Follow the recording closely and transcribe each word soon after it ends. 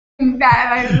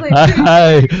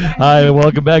Hi,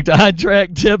 welcome back to On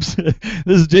Track Tips. This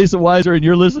is Jason Weiser, and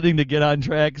you're listening to Get On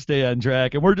Track, Stay On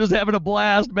Track. And we're just having a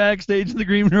blast backstage in the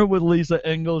green room with Lisa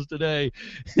Engles today.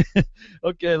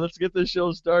 Okay, let's get this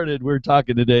show started. We're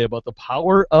talking today about the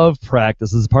power of practice.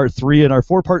 This is part 3 in our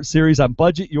 4-part series on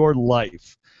Budget Your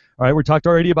Life. All right, we talked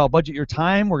already about budget your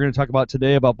time. We're going to talk about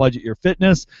today about budget your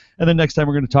fitness. And then next time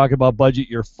we're going to talk about budget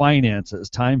your finances,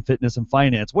 time, fitness, and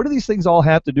finance. What do these things all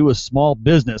have to do with small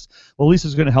business? Well,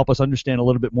 Lisa's going to help us understand a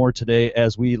little bit more today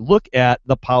as we look at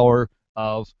the power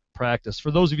of practice.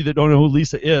 For those of you that don't know who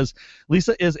Lisa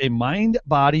is a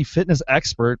mind-body fitness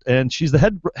expert, and she's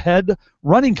the head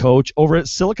running coach over at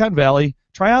Silicon Valley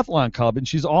Triathlon Club. And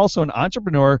she's also an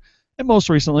entrepreneur, and most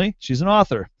recently, she's an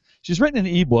author. She's written an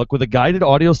ebook with a guided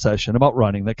audio session about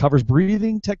running that covers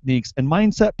breathing techniques and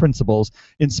mindset principles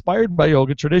inspired by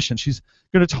yoga tradition. She's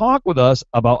going to talk with us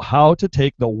about how to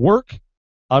take the work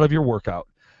out of your workout.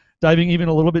 Diving even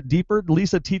a little bit deeper,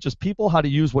 Lisa teaches people how to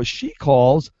use what she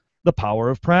calls the power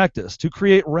of practice to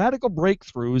create radical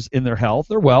breakthroughs in their health,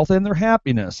 their wealth, and their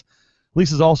happiness.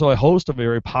 Lisa's also a host of a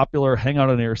very popular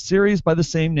Hangout on Air series by the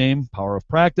same name, Power of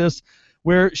Practice,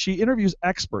 where she interviews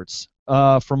experts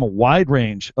from a wide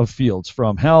range of fields,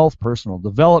 from health, personal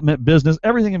development, business,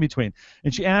 everything in between.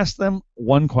 And she asks them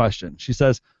one question. She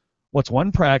says, what's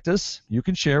one practice you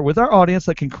can share with our audience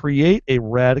that can create a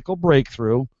radical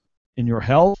breakthrough in your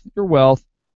health, your wealth,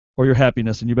 or your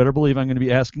happiness? And you better believe I'm going to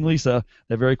be asking Lisa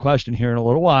that very question here in a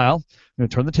little while. I'm going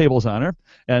to turn the tables on her.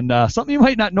 And something you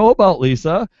might not know about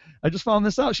Lisa, I just found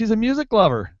this out. She's a music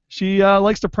lover. She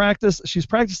likes to practice. She's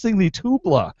practicing the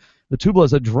tubla. The tubla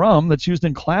is a drum that's used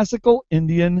in classical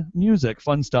Indian music.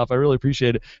 Fun stuff. I really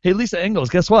appreciate it. Hey, Lisa Engles,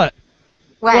 guess what?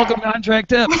 Welcome to On Track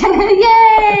Tips.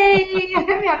 Yay!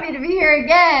 I'm happy to be here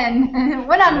again.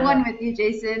 One-on-one with you,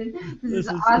 Jason. This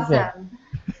is awesome.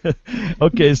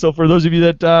 Okay, so for those of you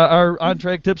that are On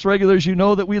Track Tips regulars, you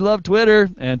know that we love Twitter.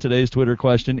 And today's Twitter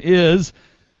question is,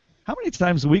 how many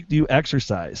times a week do you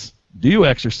exercise? Do you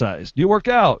exercise? Do you work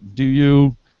out? Do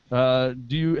you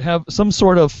have some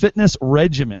sort of fitness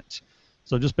regiment?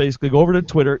 So just basically go over to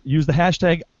Twitter, use the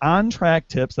hashtag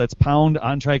OnTrackTips, that's pound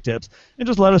OnTrackTips, and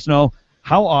just let us know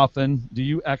how often do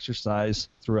you exercise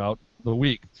throughout the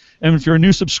week. And if you're a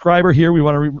new subscriber here, we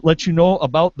want to let you know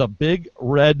about the big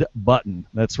red button.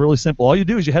 That's really simple. All you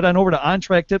do is you head on over to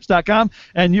OnTrackTips.com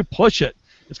and you push it.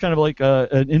 It's kind of like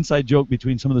an inside joke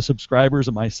between some of the subscribers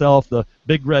and myself, the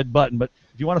big red button. But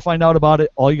if you want to find out about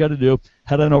it, all you got to do,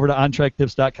 head on over to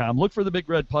OnTrackTips.com. Look for the big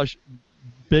red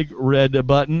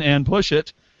button and push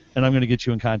it. And I'm going to get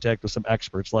you in contact with some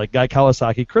experts like Guy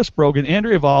Kawasaki, Chris Brogan,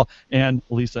 Andrea Vall, and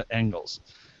Lisa Engles.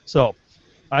 So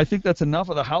I think that's enough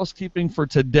of the housekeeping for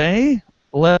today.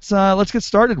 Let's get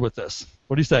started with this.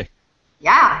 What do you say?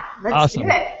 Yeah, let's do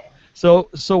it. So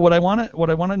what I want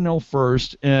to know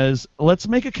first is, let's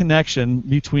make a connection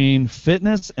between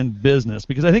fitness and business,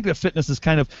 because I think that fitness is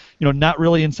kind of, not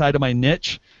really inside of my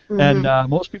niche, and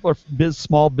most people are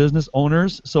small business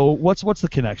owners. So what's the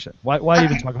connection? Why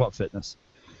even talk about fitness?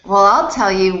 Well, I'll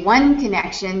tell you one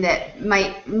connection that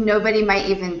nobody might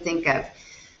even think of.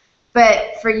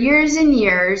 But for years and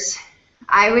years,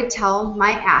 I would tell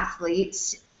my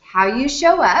athletes, how you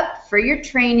show up for your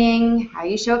training, how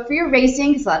you show up for your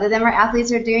racing, because a lot of them are athletes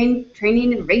who are doing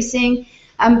training and racing.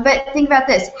 But think about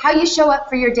this. How you show up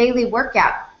for your daily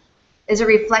workout is a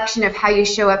reflection of how you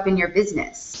show up in your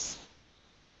business.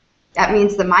 That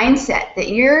means the mindset that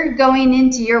you're going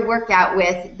into your workout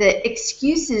with, the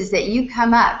excuses that you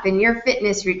come up in your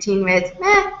fitness routine with,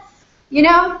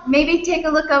 maybe take a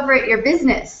look over at your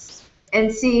business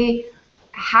and see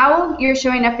how you're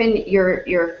showing up in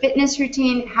your fitness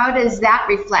routine. How does that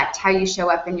reflect how you show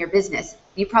up in your business?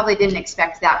 You probably didn't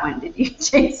expect that one, did you,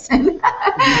 Jason?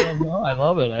 No, I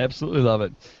love it. I absolutely love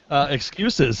it.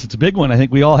 Excuses, it's a big one. I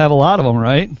think we all have a lot of them,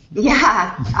 right?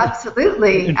 Yeah,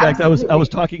 absolutely. In fact, I was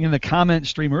talking in the comment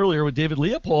stream earlier with David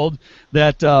Leopold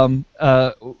that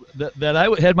I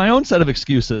had my own set of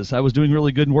excuses. I was doing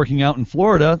really good in working out in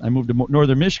Florida. I moved to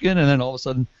northern Michigan, and then all of a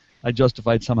sudden I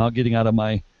justified somehow getting out of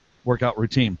my workout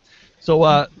routine.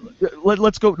 So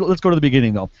let's go to the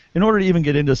beginning, though. In order to even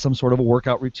get into some sort of a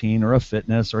workout routine or a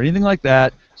fitness or anything like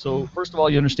that, so first of all,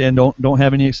 you understand, don't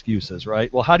have any excuses,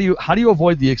 right? Well, how do you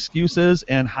avoid the excuses,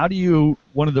 and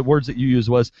one of the words that you used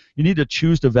was, you need to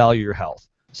choose to value your health.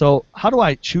 So how do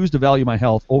I choose to value my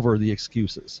health over the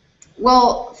excuses?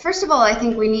 Well, first of all, I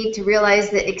think we need to realize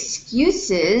that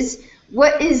excuses,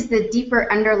 what is the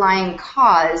deeper underlying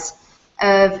cause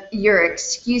of your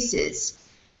excuses?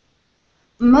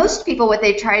 Most people, what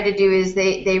they try to do is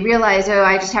they realize, oh,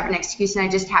 I just have an excuse and I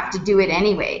just have to do it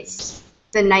anyways.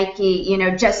 The Nike,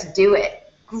 just do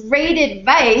it great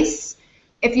advice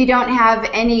if you don't have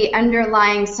any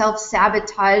underlying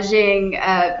self-sabotaging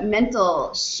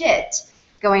mental shit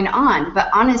going on. But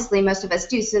honestly, most of us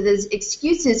do. So those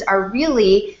excuses are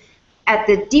really, at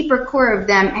the deeper core of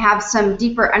them, have some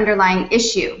deeper underlying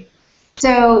issue.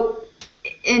 So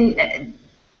in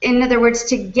other words,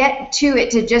 to get to it,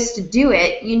 to just do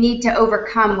it, you need to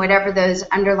overcome whatever those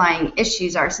underlying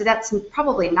issues are. So that's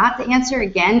probably not the answer.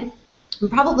 Again, I'm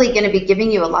probably going to be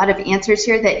giving you a lot of answers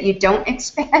here that you don't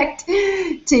expect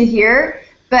to hear,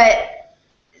 but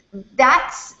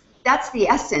that's the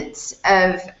essence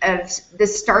of the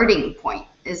starting point,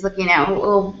 is looking at,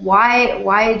 well,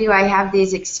 why do I have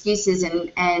these excuses,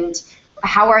 and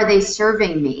how are they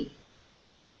serving me?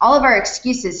 All of our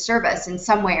excuses serve us in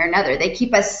some way or another. They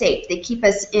keep us safe. They keep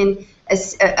us in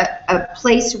a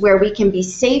place where we can be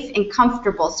safe and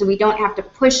comfortable, so we don't have to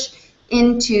push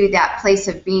into that place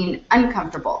of being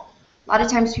uncomfortable. A lot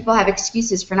of times people have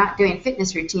excuses for not doing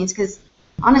fitness routines because,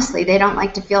 honestly, they don't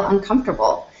like to feel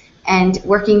uncomfortable. And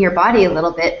working your body a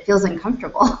little bit feels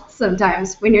uncomfortable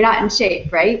sometimes when you're not in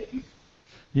shape, right?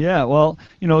 Yeah, well,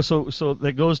 so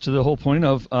that goes to the whole point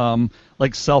of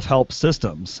like self-help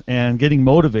systems and getting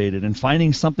motivated and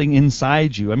finding something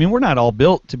inside you. I mean, we're not all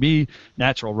built to be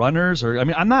natural runners, or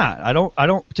I'm not. I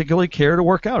don't particularly care to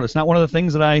work out. It's not one of the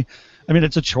things that I mean,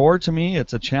 it's a chore to me.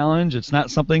 It's a challenge. It's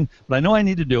not something, but I know I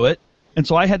need to do it. And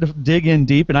so I had to dig in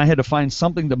deep, and I had to find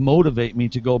something to motivate me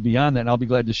to go beyond that. And I'll be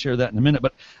glad to share that in a minute.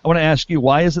 But I want to ask you,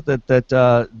 why is it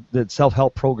that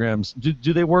self-help programs,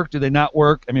 do they work? Do they not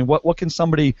work? I mean, what can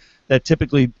somebody that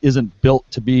typically isn't built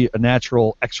to be a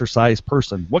natural exercise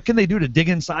person, what can they do to dig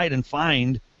inside and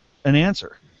find an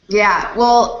answer? Yeah,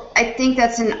 well, I think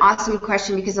that's an awesome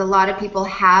question, because a lot of people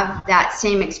have that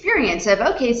same experience of,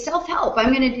 okay, self-help,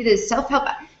 I'm going to do this self-help.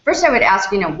 First, I would ask,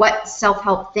 what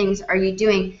self-help things are you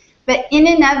doing? But in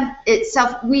and of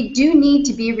itself, we do need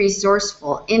to be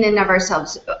resourceful in and of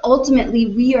ourselves. Ultimately,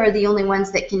 we are the only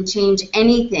ones that can change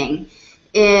anything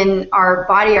in our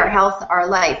body, our health, our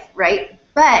life, right?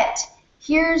 But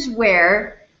here's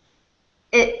where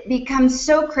it becomes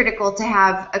so critical to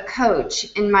have a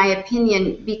coach, in my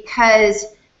opinion, because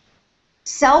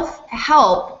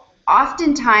self-help,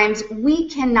 oftentimes we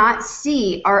cannot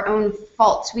see our own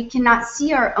faults. We cannot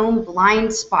see our own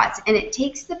blind spots. And it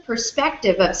takes the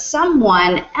perspective of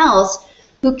someone else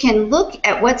who can look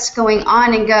at what's going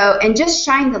on and go and just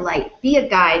shine the light, be a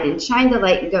guide and shine the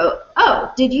light and go,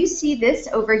 oh, did you see this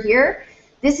over here?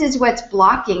 This is what's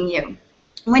blocking you.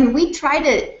 When we try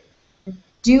to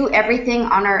do everything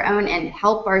on our own and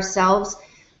help ourselves,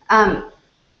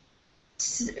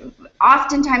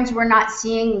 oftentimes we're not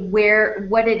seeing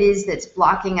what it is that's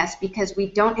blocking us, because we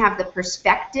don't have the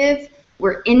perspective.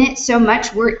 We're in it so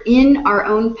much. We're in our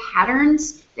own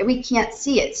patterns that we can't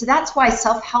see it. So that's why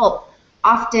self-help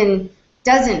often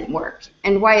doesn't work,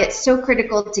 and why it's so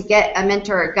critical to get a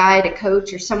mentor, a guide, a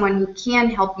coach, or someone who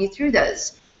can help you through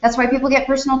those. That's why people get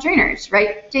personal trainers,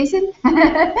 right, Jason?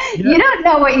 Yeah. You don't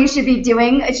know what you should be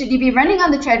doing. Should you be running on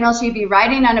the treadmill? Should you be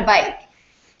riding on a bike?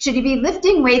 Should you be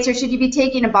lifting weights, or should you be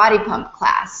taking a body pump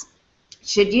class?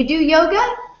 Should you do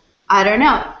yoga? I don't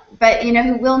know. But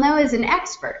who will know is an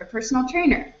expert, a personal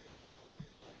trainer.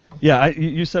 Yeah,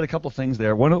 you said a couple things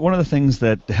there. One of the things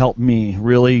that helped me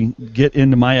really get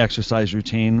into my exercise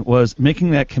routine was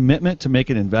making that commitment to make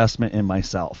an investment in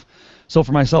myself. So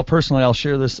for myself personally, I'll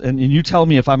share this, and you tell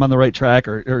me if I'm on the right track,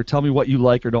 or tell me what you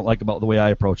like or don't like about the way I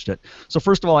approached it. So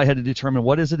first of all, I had to determine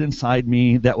what is it inside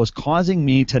me that was causing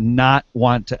me to not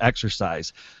want to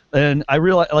exercise. And I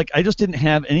realized, I just didn't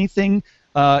have anything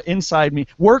inside me.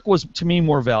 Work was, to me,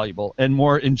 more valuable and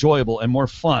more enjoyable and more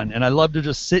fun, and I love to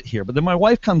just sit here. But then my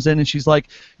wife comes in and she's like,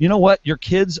 you know what, your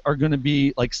kids are going to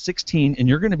be like 16 and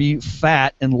you're going to be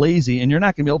fat and lazy and you're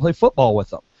not going to be able to play football with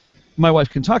them. My wife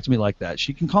can talk to me like that.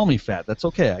 She can call me fat. That's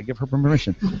okay. I give her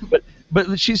permission.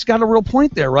 But she's got a real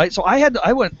point there, right? So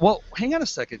I went, well, hang on a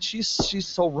second. She's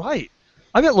so right.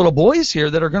 I've got little boys here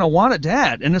that are going to want a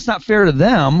dad, and it's not fair to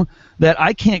them that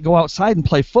I can't go outside and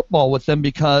play football with them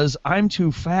because I'm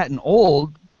too fat and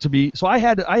old to be. So I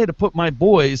had to put my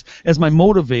boys as my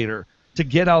motivator to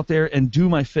get out there and do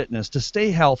my fitness, to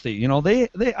stay healthy. I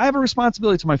have a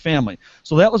responsibility to my family.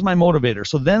 So that was my motivator.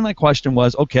 So then my question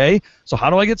was, okay, so how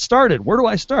do I get started? Where do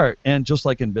I start? And just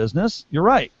like in business, you're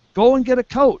right. Go and get a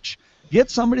coach.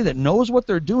 Get somebody that knows what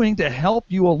they're doing to help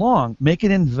you along. Make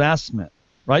an investment,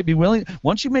 right? Be willing.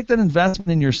 Once you make that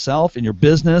investment in yourself, in your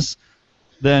business,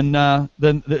 then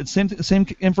the same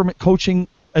coaching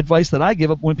advice that I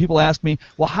give up when people ask me,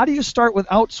 well, how do you start with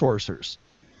outsourcers?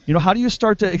 How do you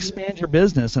start to expand your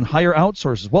business and hire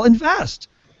outsourcers? Well, invest.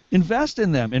 invest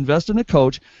in them, invest in a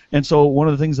coach. And so one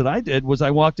of the things that I did was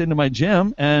I walked into my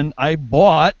gym and I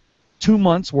bought 2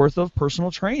 months worth of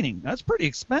personal training. That's pretty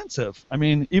expensive. I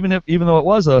mean, even though it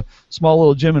was a small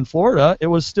little gym in Florida, it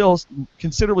was still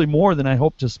considerably more than I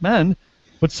hoped to spend.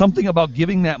 But something about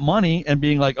giving that money and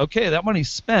being like, okay, that money's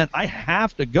spent, I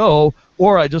have to go,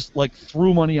 or I just like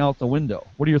threw money out the window.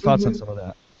 What are your thoughts on some of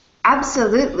that?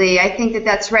 Absolutely. I think that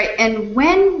that's right. And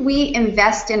when we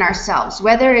invest in ourselves,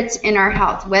 whether it's in our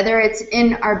health, whether it's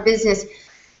in our business,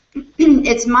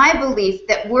 it's my belief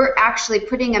that we're actually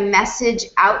putting a message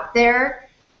out there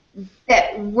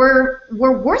that we're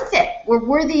worth it. We're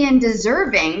worthy and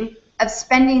deserving of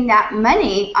spending that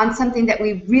money on something that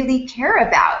we really care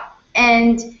about.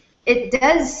 And it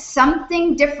does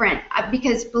something different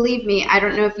because, believe me, I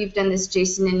don't know if you've done this,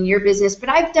 Jason, in your business, but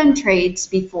I've done trades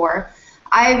before.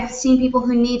 I've seen people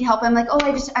who need help. I'm like, oh,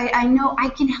 I know I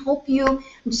can help you.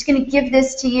 I'm just going to give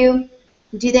this to you.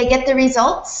 Do they get the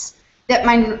results that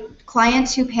my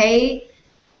clients who pay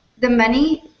the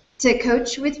money to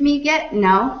coach with me get?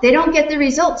 No, they don't get the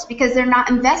results because they're not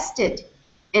invested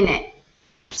in it.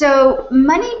 So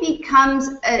money becomes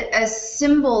a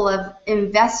symbol of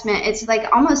investment. It's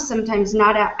like almost sometimes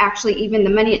not actually even the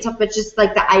money itself, but just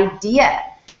like the idea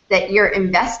that you're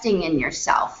investing in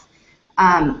yourself.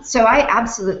 So I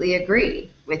absolutely agree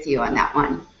with you on that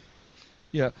one.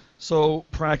 Yeah. So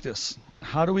practice.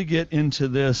 How do we get into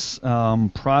this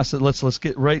process? Let's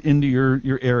get right into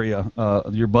your area,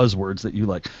 your buzzwords that you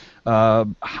like.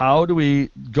 How do we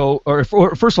go? Or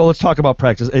first of all, let's talk about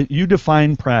practice. You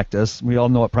define practice. We all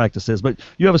know what practice is, but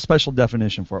you have a special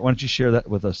definition for it. Why don't you share that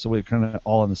with us so we're kind of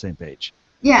all on the same page?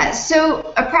 Yeah,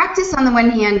 so a practice on the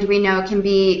one hand we know can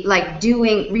be like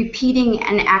repeating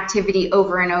an activity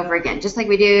over and over again. Just like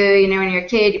we do, when you're a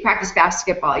kid, you practice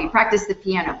basketball, you practice the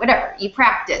piano, whatever, you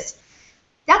practice.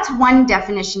 That's one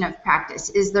definition of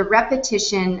practice, is the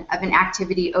repetition of an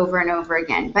activity over and over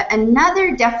again. But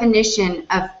another definition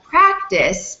of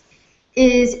practice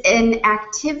is an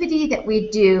activity that we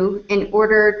do in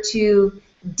order to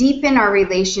deepen our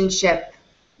relationship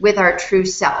with our true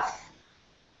self.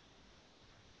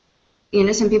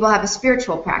 Some people have a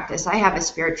spiritual practice. I have a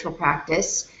spiritual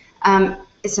practice.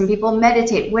 Some people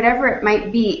meditate, whatever it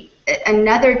might be.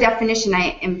 Another definition,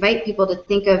 I invite people to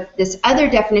think of this other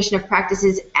definition of practice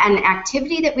is an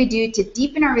activity that we do to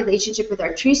deepen our relationship with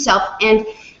our true self. And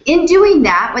in doing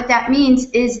that, what that means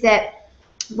is that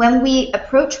when we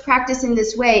approach practice in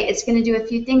this way, it's going to do a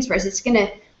few things for us. It's going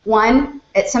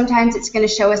to, sometimes it's going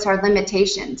to show us our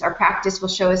limitations. Our practice will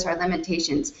show us our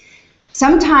limitations.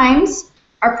 Sometimes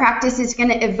our practice is going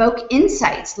to evoke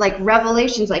insights like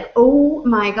revelations, like, oh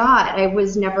my God, I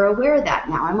was never aware of that.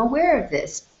 Now I'm aware of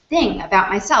this thing about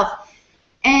myself.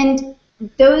 And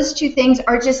those two things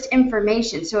are just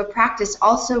information. So a practice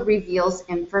also reveals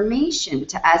information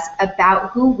to us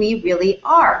about who we really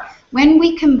are. When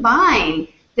we combine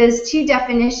those two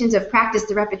definitions of practice,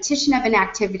 the repetition of an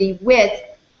activity with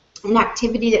an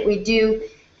activity that we do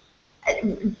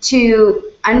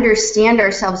to understand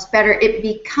ourselves better, it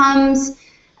becomes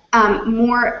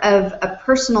more of a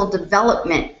personal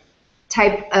development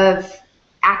type of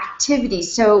activity.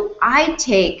 So I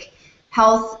take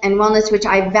health and wellness, which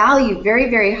I value very,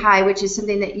 very high, which is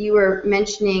something that you were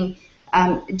mentioning,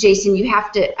 Jason. You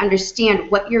have to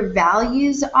understand what your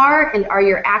values are, and are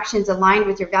your actions aligned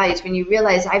with your values. When you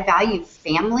realize I value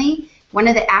family, one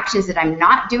of the actions that I'm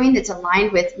not doing that's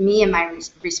aligned with me and my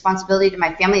responsibility to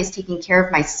my family is taking care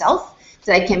of myself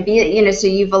so I can be, so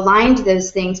you've aligned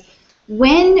those things.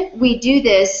 When we do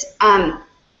this,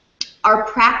 our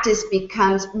practice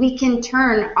becomes, we can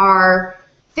turn our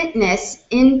fitness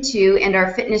into, and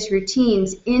our fitness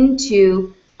routines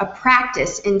into a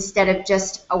practice instead of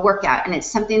just a workout. And it's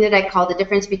something that I call the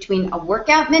difference between a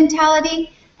workout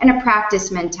mentality and a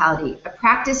practice mentality. A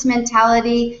practice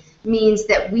mentality means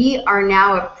that we are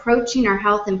now approaching our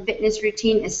health and fitness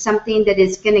routine as something that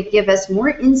is going to give us more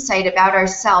insight about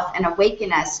ourselves and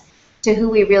awaken us to who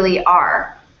we really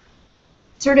are.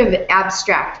 Sort of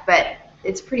abstract, but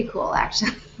it's pretty cool,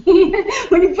 actually,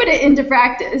 when you put it into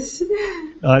practice.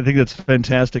 I think that's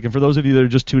fantastic. And for those of you that are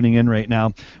just tuning in right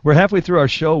now, we're halfway through our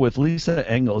show with Lisa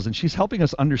Engles, and she's helping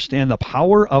us understand the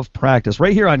power of practice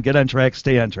right here on Get on Track,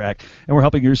 Stay on Track. And we're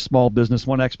helping your small business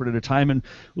one expert at a time. And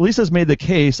Lisa's made the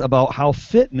case about how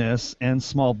fitness and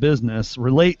small business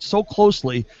relate so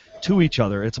closely to each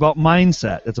other. It's about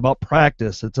mindset. It's about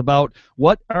practice. It's about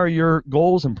what are your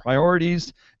goals and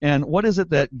priorities, and what is it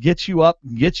that gets you up,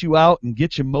 gets you out, and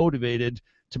gets you motivated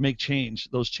to make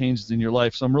those changes in your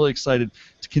life. So I'm really excited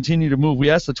to continue to move. We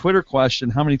asked the Twitter question,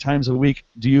 how many times a week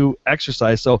do you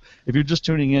exercise? So if you're just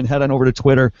tuning in, head on over to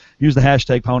Twitter, use the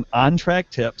hashtag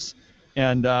 #OnTrackTips,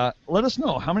 and let us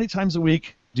know, how many times a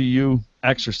week do you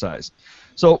exercise?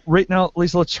 So right now,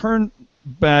 Lisa, let's turn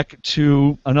back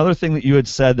to another thing that you had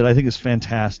said that I think is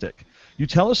fantastic. You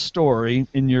tell a story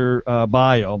in your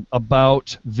bio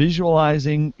about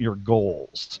visualizing your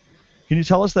goals. Can you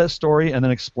tell us that story and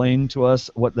then explain to us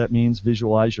what that means,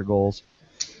 visualize your goals?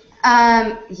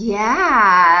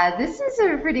 Yeah, this is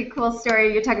a pretty cool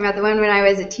story. You're talking about the one when I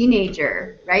was a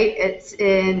teenager, right? It's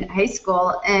in high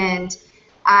school, and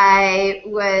I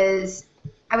was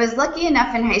lucky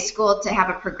enough in high school to have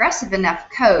a progressive enough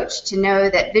coach to know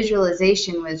that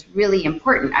visualization was really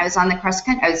important. I was on the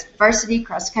I was varsity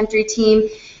cross country team,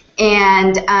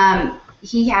 and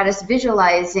he had us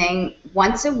visualizing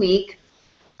once a week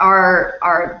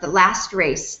the last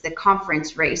race, the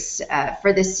conference race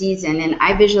for the season. And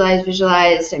I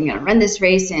visualized I'm going to run this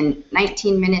race in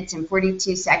 19 minutes and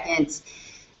 42 seconds.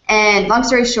 And long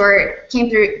story short, came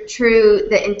through true.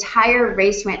 The entire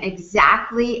race went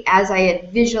exactly as I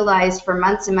had visualized for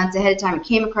months and months ahead of time. I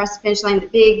came across the finish line. The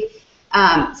big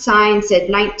sign said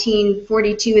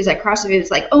 1942 as I crossed it. It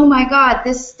was like, oh my God,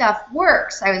 this stuff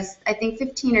works. I was, I think,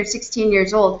 15 or 16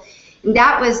 years old. And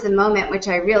that was the moment which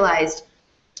I realized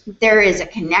there is a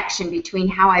connection between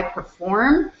how I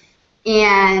perform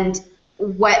and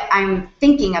what I'm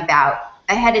thinking about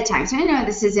ahead of time. So I know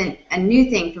this isn't a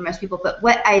new thing for most people, but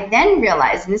what I then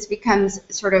realized, and this becomes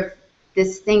sort of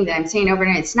this thing that I'm saying over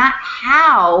and over, it's not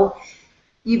how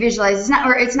you visualize,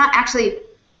 it's not actually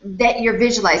that you're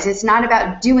visualizing. It's not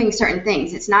about doing certain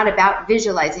things. It's not about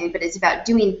visualizing, but it's about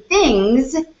doing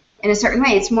things in a certain way.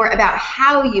 It's more about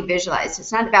how you visualize. So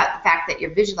it's not about the fact that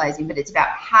you're visualizing, but it's about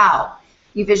how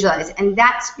you visualize. And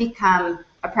that's become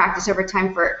a practice over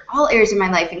time for all areas of my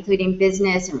life, including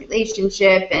business and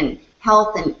relationship and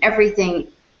health and everything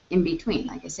in between,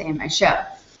 like I say in my show.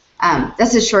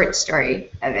 That's a short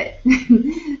story of it.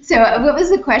 So what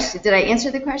was the question? Did I answer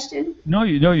the question? No,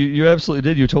 you absolutely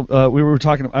did. You told we were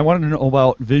talking. I wanted to know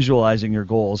about visualizing your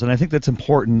goals, and I think that's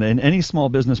important in any small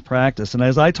business practice. And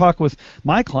as I talk with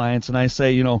my clients, and I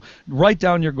say, write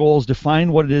down your goals,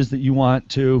 define what it is that you want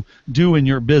to do in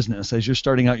your business as you're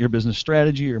starting out your business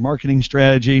strategy, your marketing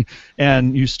strategy,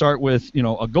 and you start with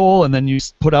a goal, and then you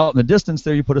put out in the distance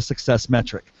there, you put a success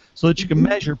metric, so that you can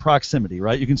measure proximity,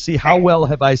 right? You can see how well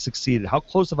have I succeeded, how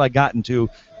close have I gotten to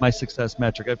my success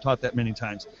metric. I've taught that many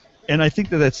times. And I think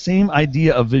that same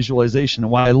idea of visualization,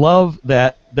 and why I love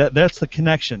that's the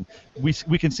connection. We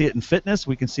can see it in fitness,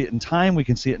 we can see it in time, we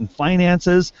can see it in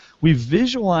finances. We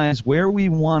visualize where we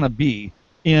want to be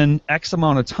in X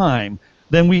amount of time.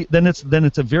 Then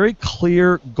it's a very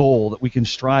clear goal that we can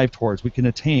strive towards, we can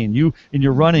attain. You, in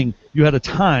your running, you had a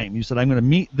time. You said, I'm going to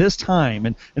meet this time.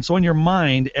 And so in your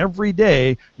mind, every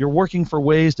day, you're working for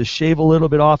ways to shave a little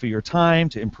bit off of your time,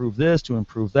 to improve this, to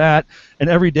improve that. And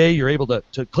every day, you're able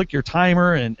to click your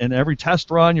timer, and every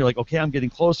test run, you're like, okay, I'm getting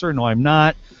closer. No, I'm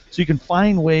not. So you can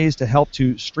find ways to help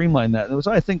to streamline that. And so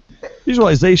I think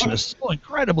visualization is so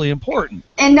incredibly important.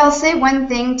 And I'll say one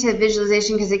thing to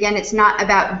visualization, because again, it's not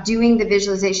about doing the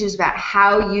visualization, it's about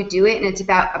how you do it, and it's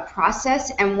about a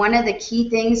process. And one of the key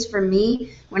things for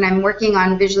me when I'm working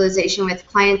on visualization with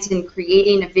clients and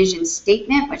creating a vision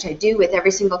statement, which I do with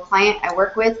every single client I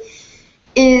work with,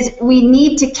 is we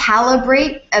need to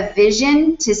calibrate a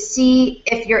vision to see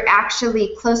if you're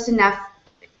actually close enough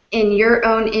in your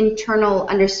own internal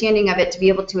understanding of it to be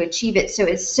able to achieve it. So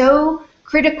it's so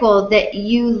critical that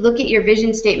you look at your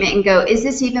vision statement and go, is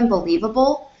this even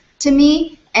believable to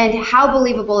me? And how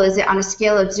believable is it on a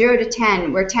scale of 0 to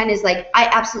 10, where 10 is like, I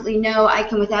absolutely know I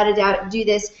can without a doubt do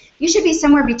this. You should be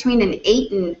somewhere between an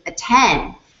 8 and a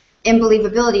 10 in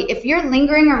believability. If you're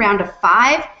lingering around a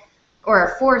 5 or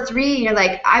a 4, 3, and you're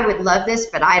like, I would love this,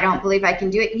 but I don't believe I can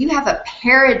do it, you have a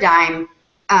paradigm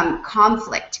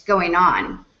conflict going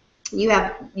on. You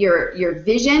have your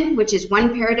vision, which is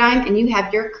one paradigm, and you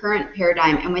have your current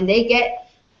paradigm. And when they get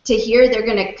to here, they're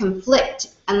going to conflict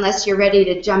unless you're ready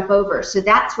to jump over. So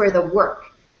that's where the work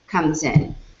comes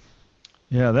in.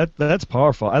 Yeah, that's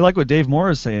powerful. I like what Dave Moore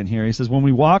is saying here. He says, when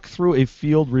we walk through a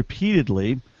field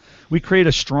repeatedly, we create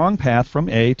a strong path from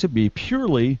A to B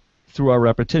purely through our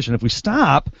repetition. If we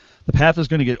stop, the path is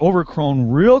going to get overgrown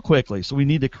real quickly. So we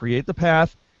need to create the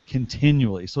path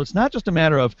continually. So it's not just a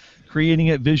matter of creating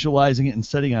it, visualizing it, and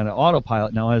setting on an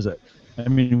autopilot now, is it? I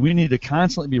mean, we need to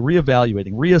constantly be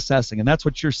reevaluating, reassessing, and that's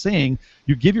what you're saying.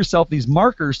 You give yourself these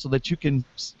markers so that you can,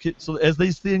 so as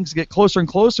these things get closer and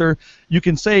closer, you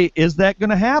can say, is that going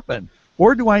to happen?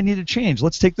 Or do I need to change?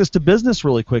 Let's take this to business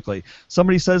really quickly.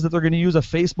 Somebody says that they're going to use a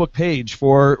Facebook page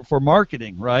for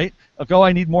marketing, right? Like, oh,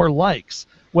 I need more likes.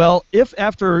 Well, if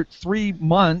after 3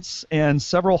 months and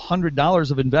several $100s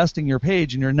of investing your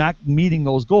page and you're not meeting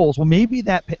those goals, well, maybe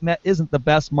that isn't the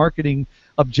best marketing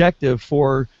objective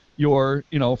for your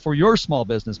small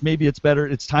business. Maybe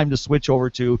it's time to switch over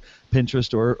to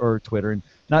Pinterest or Twitter, and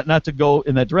not to go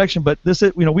in that direction, but this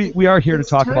is, we are here to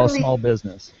talk about small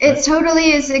business. Right? It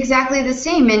totally is exactly the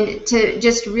same. And to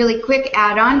just really quick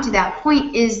add on to that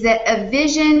point is that a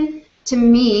vision to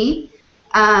me,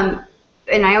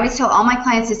 and I always tell all my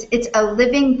clients, it's a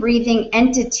living, breathing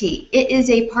entity. It is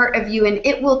a part of you, and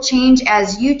it will change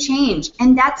as you change,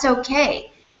 and that's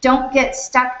okay. Don't get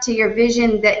stuck to your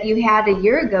vision that you had a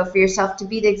year ago for yourself to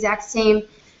be the exact same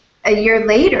a year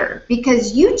later,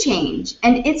 because you change,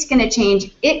 and it's going to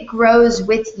change. It grows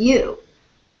with you.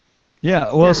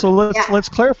 Yeah, well, so let's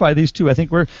clarify these two. I think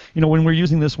we're, when we're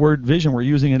using this word vision, we're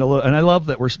using it a little, and I love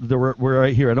that we're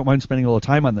right here. I don't mind spending a little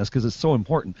time on this because it's so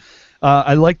important.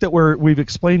 I like that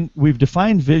we've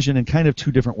defined vision in kind of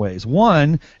two different ways.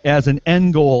 One, as an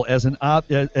end goal, as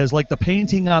like the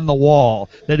painting on the wall,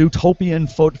 that utopian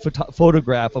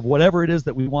photograph of whatever it is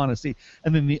that we want to see.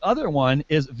 And then the other one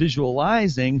is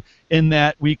visualizing, in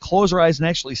that we close our eyes and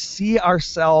actually see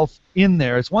ourselves in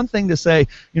there. It's one thing to say,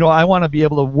 I want to be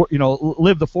able to,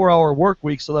 live the 4-hour work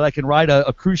week so that I can ride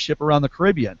a cruise ship around the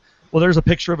Caribbean. Well, there's a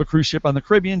picture of a cruise ship on the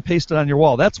Caribbean pasted on your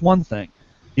wall. That's one thing.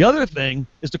 The other thing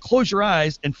is to close your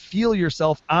eyes and feel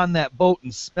yourself on that boat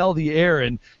and smell the air,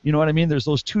 and you know what I mean? There's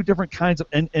those two different kinds of,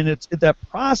 and it's that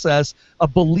process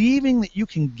of believing that you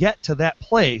can get to that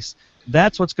place.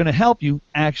 That's what's going to help you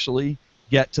actually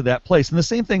get to that place. And the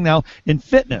same thing now in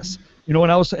fitness.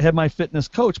 When I had my fitness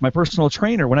coach, my personal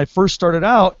trainer, when I first started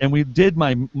out and we did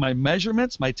my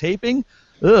measurements, my taping,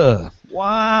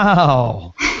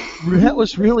 wow. That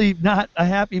was really not a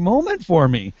happy moment for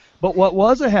me. But what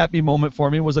was a happy moment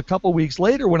for me was a couple weeks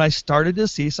later when I started to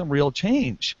see some real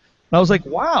change. And I was like,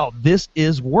 wow, this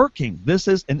is working. This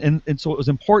is, and so it was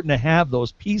important to have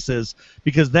those pieces,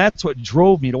 because that's what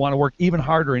drove me to want to work even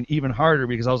harder and even harder,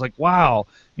 because I was like, wow,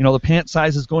 the pant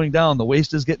size is going down, the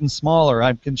waist is getting smaller,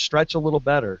 I can stretch a little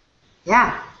better.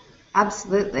 Yeah,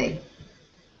 absolutely.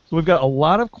 So we've got a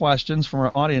lot of questions from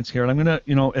our audience here, and I'm going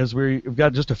to, as we've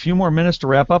got just a few more minutes to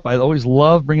wrap up, I always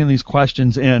love bringing these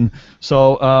questions in.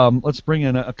 So let's bring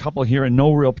in a couple here in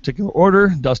no real particular order.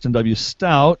 Dustin W.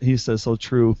 Stout, he says, so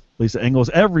true, Lisa Engles,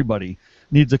 everybody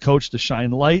needs a coach to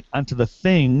shine light onto the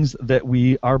things that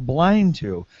we are blind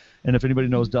to. And if anybody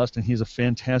knows Dustin, he's a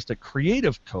fantastic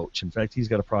creative coach. In fact, he's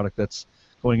got a product that's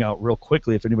going out real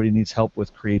quickly. If anybody needs help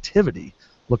with creativity,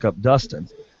 look up Dustin.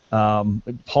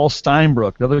 Paul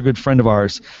Steinbrook, another good friend of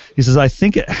ours, he says, I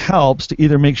think it helps to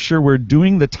either make sure we're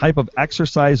doing the type of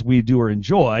exercise we do or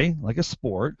enjoy, like a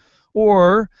sport,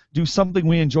 or do something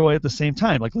we enjoy at the same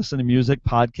time, like listen to music,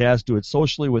 podcast, do it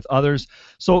socially with others.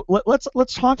 So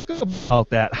let's talk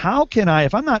about that. How can I,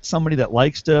 if I'm not somebody that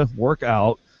likes to work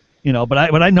out, but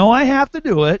I know I have to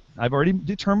do it. I've already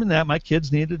determined that my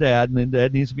kids need a dad, and then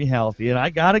dad needs to be healthy, and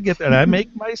I got to get there. And I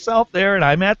make myself there, and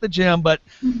I'm at the gym, but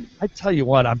I tell you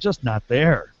what, I'm just not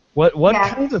there. What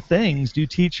kinds of things do you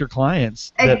teach your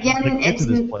clients that get to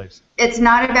this place? It's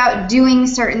not about doing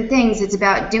certain things. It's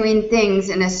about doing things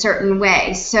in a certain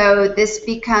way. So this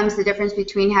becomes the difference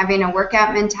between having a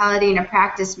workout mentality and a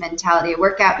practice mentality. A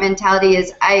workout mentality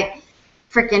is, I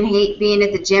freaking hate being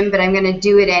at the gym, but I'm going to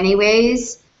do it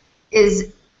anyways,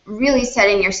 is really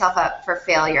setting yourself up for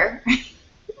failure.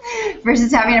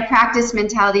 Versus having a practice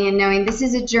mentality and knowing this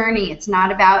is a journey. It's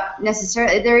not about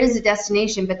necessarily, there is a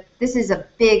destination, but this is a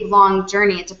big, long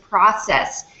journey. It's a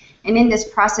process. And in this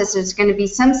process, there's going to be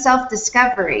some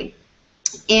self-discovery.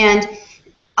 And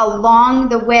along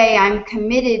the way, I'm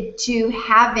committed to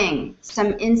having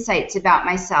some insights about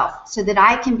myself so that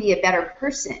I can be a better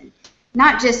person,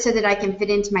 not just so that I can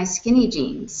fit into my skinny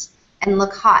jeans and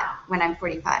look hot when I'm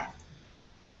 45.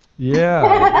 Yeah,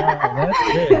 that's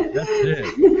it. That's it.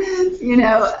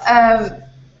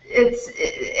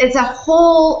 It's a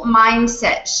whole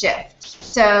mindset shift.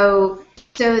 So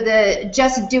the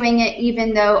just doing it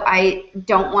even though I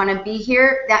don't want to be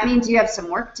here, that means you have some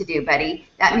work to do, buddy.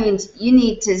 That means you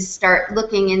need to start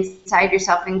looking inside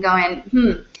yourself and going,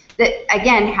 that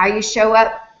again, how you show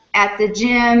up at the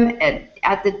gym,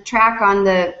 at the track on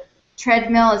the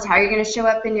treadmill is how you're going to show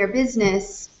up in your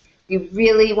business. You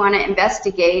really want to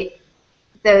investigate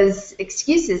those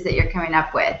excuses that you're coming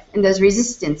up with and those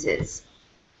resistances.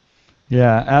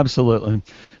 Yeah, absolutely.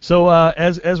 So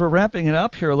as we're wrapping it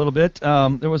up here a little bit,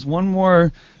 there was one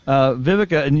more,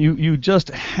 Vivica, and you just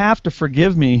have to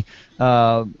forgive me.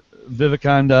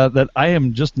 Vivekananda, that I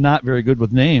am just not very good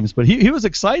with names, but he was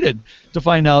excited to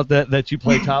find out that you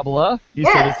play tabla. He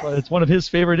Yes. said it's one of his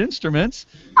favorite instruments.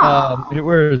 Aw.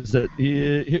 Where is it?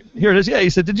 Here it is. Yeah, he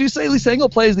said, did you say Lisa Engel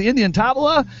plays the Indian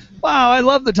tabla? Wow, I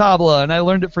love the tabla, and I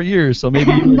learned it for years. So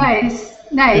maybe you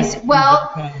Nice. Well,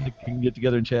 can get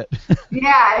together and chat.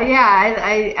 yeah.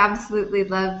 I absolutely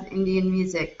love Indian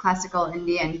music, classical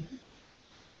Indian.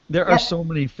 There are Yep. so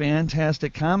many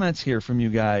fantastic comments here from you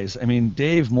guys. I mean,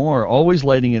 Dave Moore, always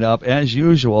lighting it up as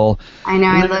usual. I know.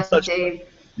 I Living love such- Dave.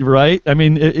 Right? I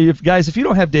mean, if you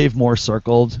don't have Dave Moore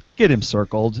circled, get him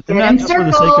circled. And Get not him just for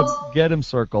the sake of circled. get him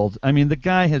circled. I mean, the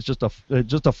guy has just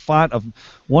a font of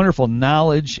wonderful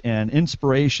knowledge and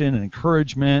inspiration and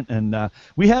encouragement. And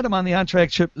we had him on the On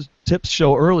Track Tips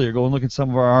show earlier. Go and look at some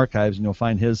of our archives, and you'll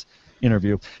find his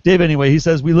interview. Dave, anyway, he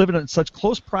says, we live in such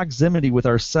close proximity with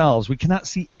ourselves, we cannot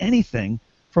see anything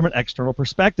from an external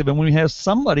perspective. And when we have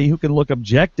somebody who can look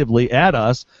objectively at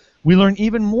us, we learn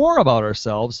even more about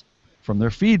ourselves from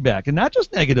their feedback. And not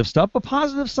just negative stuff, but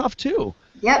positive stuff too.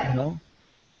 Yep. You know?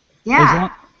 Yeah.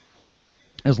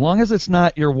 As long as it's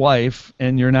not your wife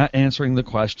and you're not answering the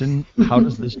question, how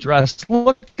does this dress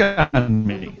look on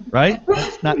me, right?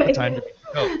 That's not the time to be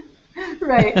a joke.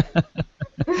 Right.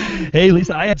 Hey,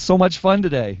 Lisa, I had so much fun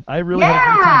today. I really had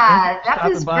a great time. Thank you for That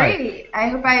stopping was by. great. I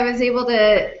hope I was able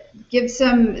to give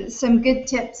some good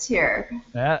tips here.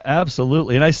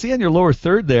 Absolutely. And I see on your lower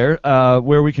third there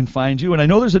where we can find you. And I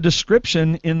know there's a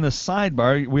description in the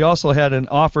sidebar. We also had an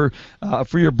offer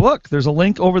for your book. There's a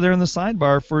link over there in the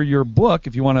sidebar for your book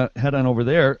if you want to head on over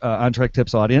there, On Track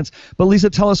Tips audience. But Lisa,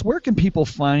 tell us, where can people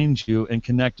find you and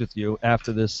connect with you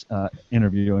after this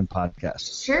interview and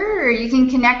podcast? Sure. You can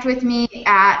connect with me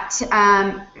at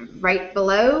right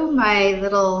below my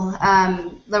little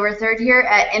lower third here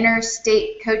at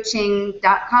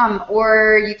interstatecoaching.com,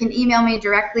 or you can email me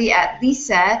directly at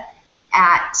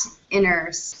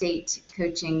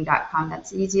lisa@interstatecoaching.com. That's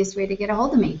the easiest way to get a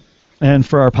hold of me. And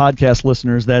for our podcast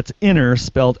listeners, that's inner,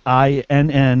 spelled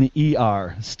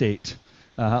I-N-N-E-R, state.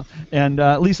 And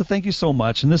Lisa, thank you so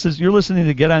much. And you're listening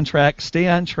to Get on Track, Stay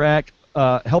on Track,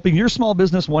 helping your small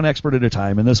business one expert at a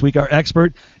time. And this week our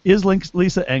expert is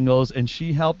Lisa Engles, and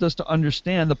she helped us to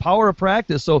understand the power of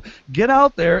practice. So get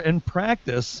out there and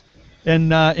practice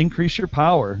and increase your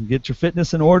power. Get your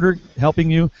fitness in order, helping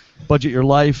you budget your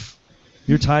life,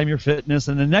 your time, your fitness.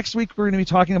 And then next week we're going to be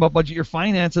talking about budget your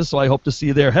finances, so I hope to see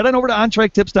you there. Head on over to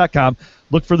ontracktips.com,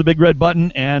 look for the big red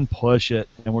button, and push it.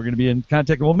 And we're going to be in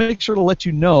contact, and we'll make sure to let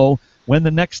you know when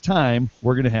the next time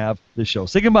we're going to have this show.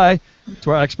 Say goodbye to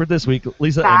our expert this week,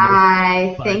 Lisa Engles.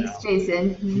 Bye. Bye Thanks, now.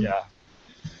 Jason. Yeah.